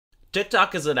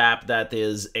TikTok is an app that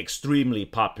is extremely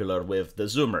popular with the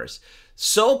Zoomers.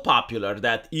 So popular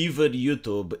that even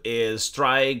YouTube is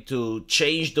trying to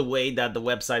change the way that the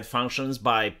website functions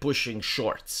by pushing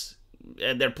shorts.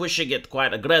 And they're pushing it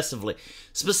quite aggressively,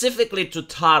 specifically to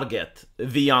target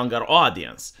the younger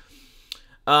audience.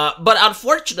 But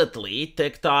unfortunately,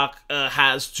 TikTok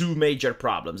has two major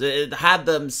problems. It had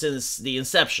them since the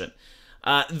inception.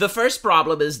 The first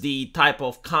problem is the type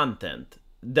of content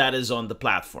that is on the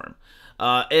platform.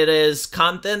 It is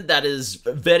content that is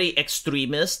very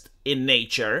extremist in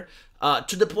nature,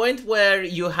 to the point where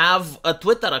you have a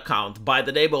Twitter account by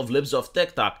the name of Libs of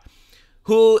TikTok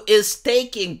who is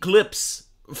taking clips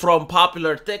from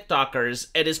popular TikTokers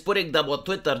and is putting them on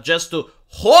Twitter just to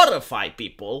horrify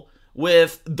people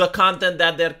with the content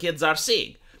that their kids are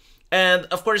seeing. And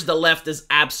of course, the left is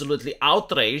absolutely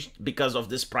outraged because of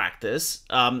this practice,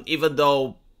 even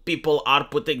though people are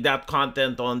putting that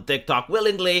content on TikTok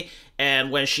willingly,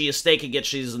 and when she is taking it,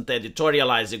 she isn't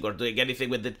editorializing or doing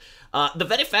anything with it. The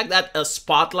very fact that a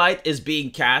spotlight is being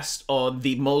cast on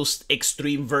the most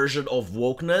extreme version of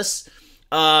wokeness,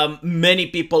 many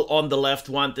people on the left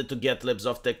wanted to get Libs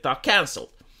of TikTok canceled.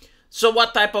 So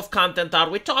what type of content are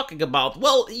we talking about?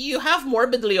 Well, you have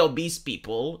morbidly obese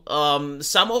people,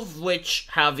 some of which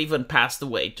have even passed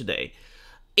away today,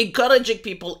 encouraging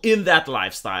people in that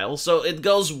lifestyle. So it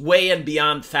goes way and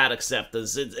beyond fat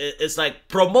acceptance. It's like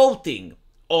promoting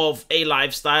of a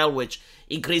lifestyle which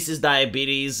increases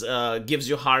diabetes, gives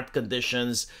you heart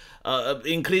conditions,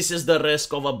 increases the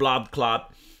risk of a blood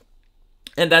clot.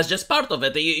 And that's just part of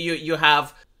it. You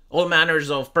have all manners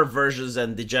of perversions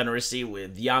and degeneracy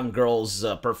with young girls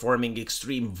performing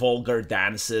extreme vulgar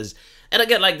dances. And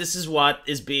again, like, this is what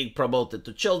is being promoted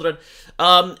to children.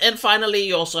 And finally,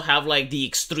 you also have like the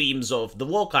extremes of the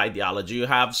woke ideology. You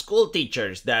have school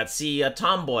teachers that see a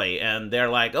tomboy and they're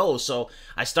like, oh, so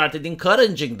I started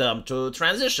encouraging them to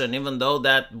transition, even though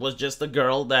that was just a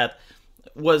girl that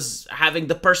was having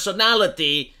the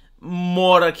personality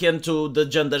more akin to the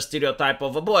gender stereotype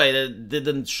of a boy. It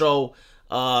didn't show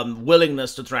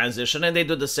willingness to transition, and they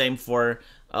do the same for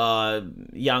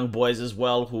young boys as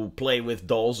well who play with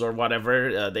dolls or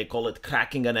whatever. They call it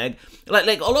cracking an egg.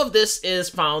 Like all of this is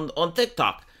found on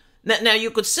TikTok. Now you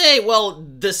could say, well,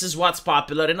 this is what's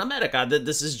popular in America. That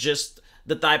this is just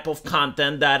the type of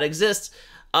content that exists.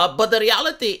 But the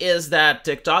reality is that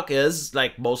TikTok is,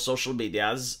 like most social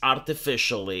medias,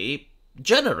 artificially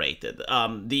generated.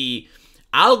 The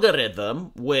algorithm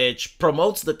which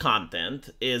promotes the content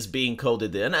is being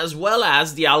coded in, as well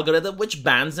as the algorithm which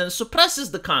bans and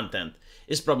suppresses the content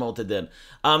is promoted in.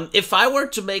 If I were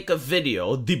to make a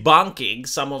video debunking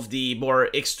some of the more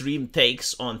extreme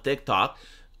takes on TikTok,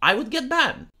 I would get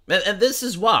banned. And this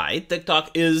is why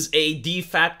TikTok is a de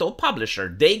facto publisher.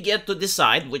 They get to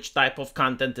decide which type of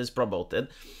content is promoted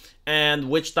and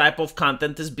which type of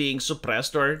content is being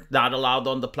suppressed or not allowed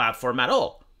on the platform at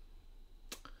all.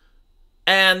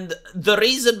 And the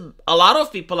reason a lot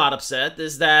of people are upset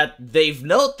is that they've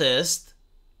noticed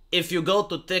if you go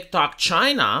to TikTok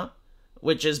China,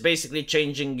 which is basically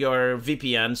changing your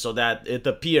VPN so that it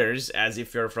appears as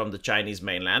if you're from the Chinese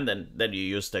mainland and then you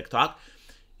use TikTok,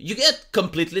 you get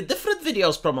completely different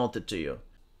videos promoted to you.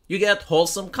 You get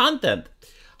wholesome content.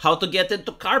 How to get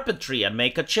into carpentry and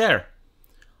make a chair.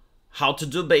 How to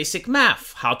do basic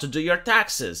math. How to do your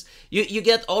taxes. You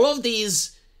get all of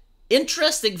these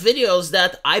interesting videos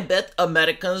that I bet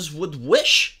Americans would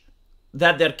wish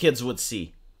that their kids would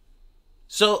see.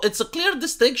 So it's a clear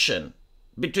distinction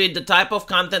between the type of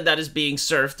content that is being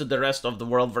served to the rest of the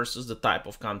world versus the type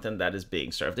of content that is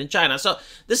being served in China. So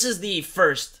this is the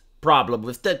first problem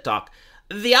with TikTok.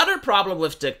 The other problem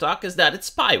with TikTok is that it's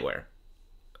spyware.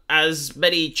 As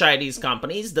many Chinese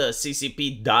companies, the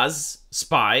CCP does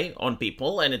spy on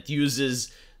people, and it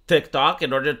uses TikTok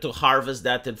in order to harvest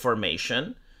that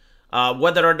information.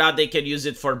 Whether or not they can use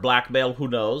it for blackmail, who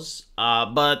knows?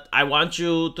 But I want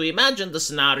you to imagine the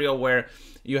scenario where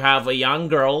you have a young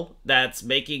girl that's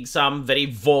making some very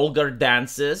vulgar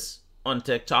dances on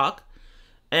TikTok,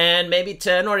 and maybe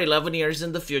 10 or 11 years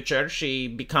in the future, she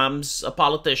becomes a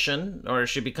politician or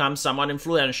she becomes someone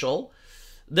influential.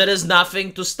 There is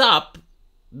nothing to stop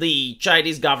the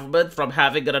Chinese government from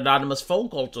having an anonymous phone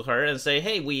call to her and say,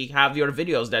 hey, we have your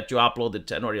videos that you uploaded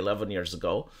 10 or 11 years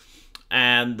ago.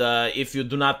 And if you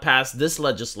do not pass this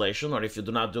legislation, or if you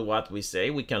do not do what we say,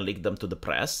 we can leak them to the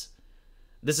press.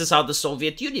 This is how the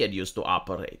Soviet Union used to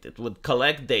operate. It would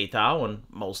collect data on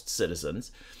most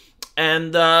citizens.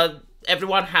 And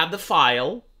everyone had the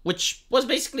file, which was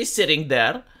basically sitting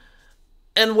there.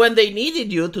 And when they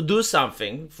needed you to do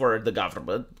something for the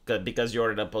government, because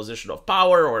you're in a position of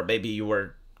power, or maybe you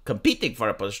were competing for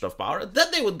a position of power, then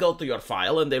they would go to your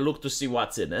file and they look to see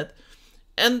what's in it.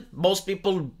 And most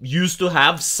people used to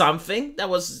have something that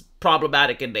was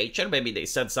problematic in nature. Maybe they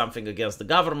said something against the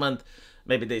government.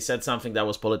 Maybe they said something that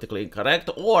was politically incorrect.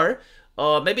 Or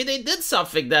maybe they did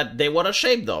something that they were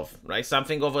ashamed of, right?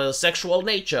 Something of a sexual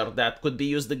nature that could be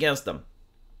used against them.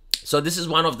 So this is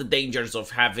one of the dangers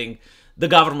of having the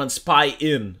government spy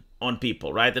in on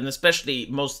people, right? And especially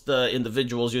most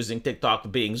individuals using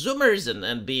TikTok being Zoomers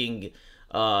and being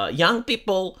young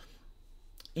people.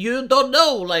 You don't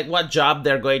know like what job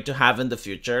they're going to have in the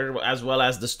future, as well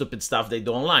as the stupid stuff they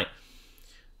do online.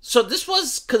 So this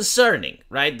was concerning,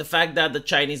 right? The fact that the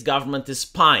Chinese government is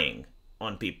spying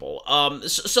on people.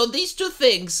 So these two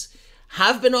things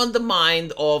have been on the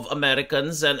mind of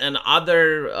Americans and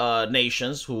other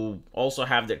nations who also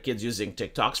have their kids using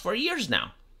TikToks for years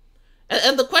now.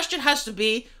 And the question has to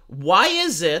be, why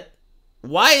is it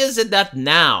that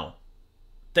now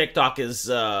TikTok is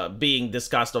being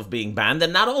discussed of being banned?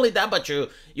 And not only that, but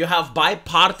you have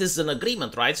bipartisan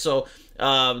agreement, right? So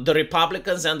the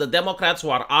Republicans and the Democrats,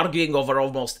 who are arguing over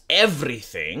almost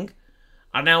everything,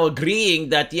 are now agreeing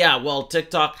that, yeah, well,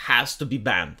 TikTok has to be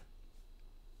banned.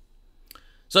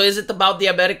 So is it about the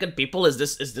American people? Is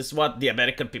this what the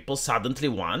American people suddenly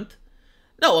want?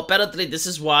 No, apparently this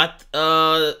is what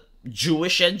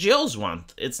Jewish NGOs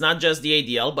want. It's not just the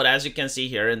ADL, but as you can see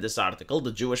here in this article,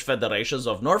 the Jewish Federations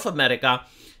of North America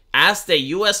asked a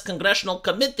U.S. Congressional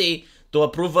Committee to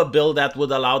approve a bill that would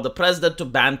allow the president to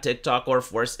ban TikTok or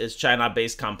force its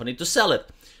China-based company to sell it.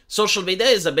 Social media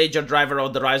is a major driver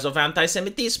of the rise of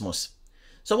anti-Semitism.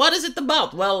 So what is it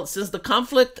about? Well, since the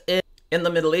conflict in the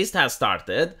Middle East has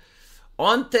started,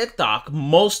 on TikTok,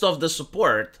 most of the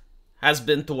support has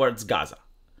been towards Gaza.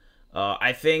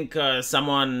 I think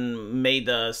someone made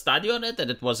a study on it, and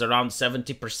it was around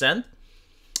 70%.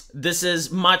 This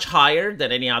is much higher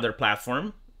than any other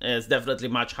platform. It's definitely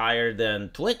much higher than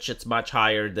Twitch. It's much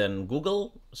higher than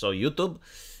Google, so YouTube.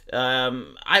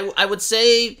 I would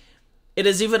say it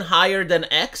is even higher than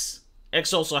X.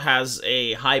 X also has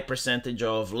a high percentage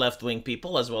of left-wing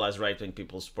people as well as right-wing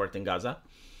people supporting Gaza.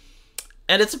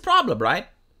 And it's a problem, right?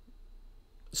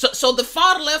 So the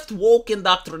far-left woke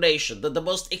indoctrination, the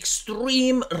most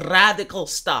extreme radical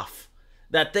stuff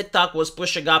that TikTok was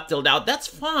pushing up till now, that's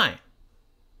fine.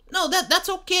 No, that's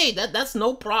okay. That's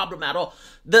no problem at all.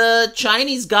 The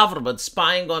Chinese government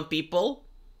spying on people,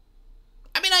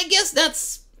 I mean, I guess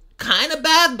that's kind of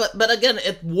bad, but again,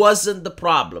 it wasn't the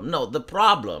problem. No, the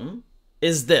problem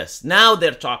is this. Now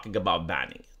they're talking about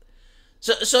banning it.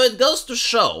 So it goes to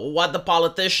show what the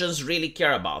politicians really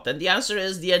care about. And the answer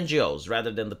is the NGOs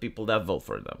rather than the people that vote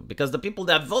for them. Because the people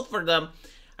that vote for them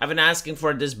have been asking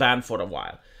for this ban for a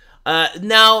while.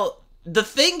 Now, the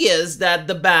thing is that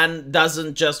the ban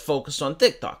doesn't just focus on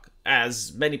TikTok.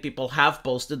 As many people have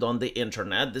posted on the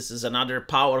internet, this is another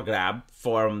power grab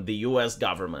from the US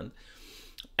government.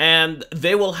 And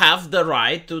they will have the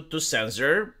right to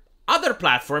censor other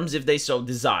platforms if they so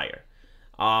desire.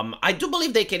 I do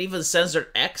believe they can even censor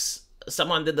X.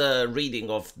 Someone did a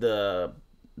reading of the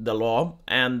law,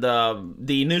 and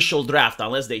the initial draft,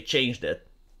 unless they changed it,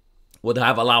 would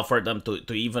have allowed for them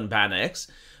to even ban X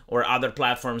or other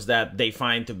platforms that they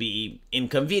find to be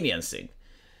inconveniencing.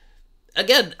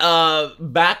 Again,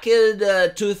 back in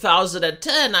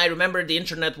 2010, I remember the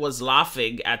internet was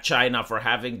laughing at China for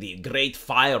having the Great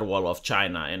Firewall of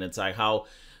China, and it's like how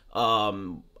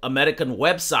American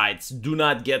websites do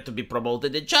not get to be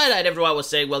promoted in China, and everyone was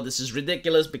saying, well, this is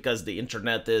ridiculous because the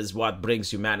internet is what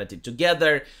brings humanity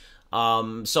together,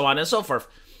 so on and so forth.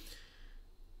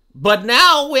 But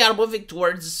now we are moving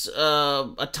towards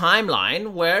a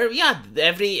timeline where, yeah,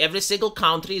 every single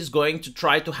country is going to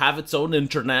try to have its own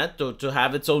internet, to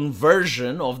have its own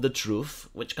version of the truth,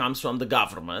 which comes from the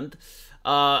government,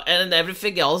 and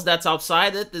everything else that's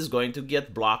outside it is going to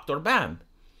get blocked or banned.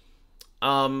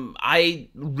 I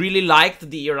really liked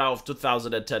the era of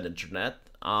 2010 internet.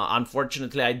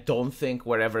 Unfortunately, I don't think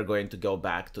we're ever going to go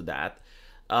back to that.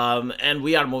 And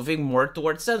we are moving more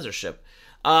towards censorship.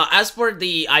 As for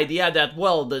the idea that,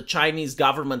 well, the Chinese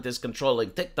government is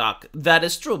controlling TikTok, that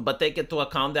is true, but take into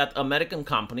account that American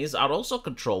companies are also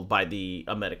controlled by the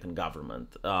American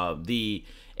government. The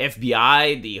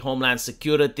FBI, the Homeland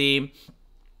Security,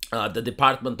 the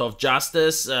Department of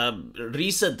Justice,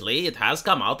 recently it has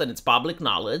come out, and it's public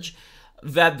knowledge,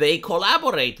 that they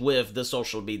collaborate with the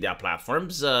social media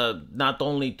platforms, not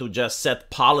only to just set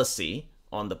policy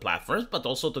on the platforms, but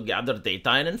also to gather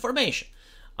data and information.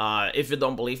 If you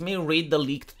don't believe me, read the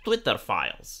leaked Twitter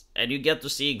files, and you get to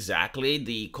see exactly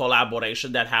the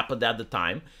collaboration that happened at the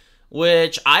time,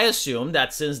 which I assume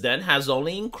that since then has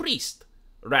only increased.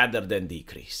 rather than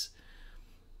decrease.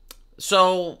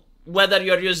 So whether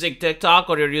you're using TikTok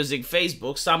or you're using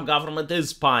Facebook, some government is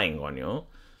spying on you.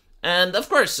 And of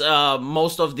course,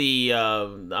 most of the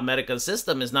American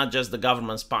system is not just the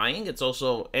government spying, it's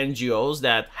also NGOs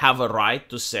that have a right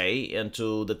to say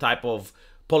into the type of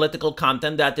political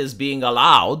content that is being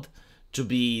allowed to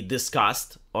be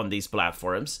discussed on these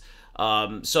platforms.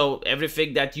 So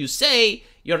everything that you say,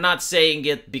 you're not saying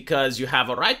it because you have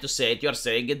a right to say it, you're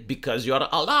saying it because you're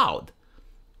allowed.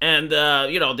 And,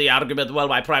 you know, the argument, well,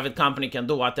 my private company can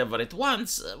do whatever it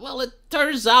wants. Well, it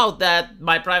turns out that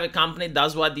my private company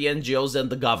does what the NGOs and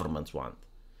the governments want.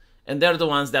 And they're the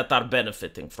ones that are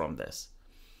benefiting from this.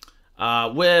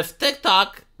 With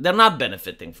TikTok, they're not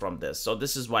benefiting from this. So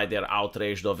this is why they're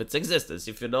outraged of its existence.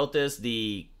 If you notice,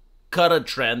 the current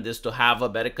trend is to have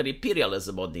American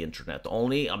imperialism on the internet.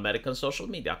 Only American social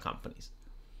media companies.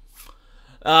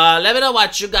 Let me know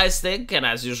what you guys think. And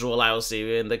as usual, I will see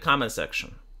you in the comment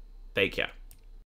section. Take care.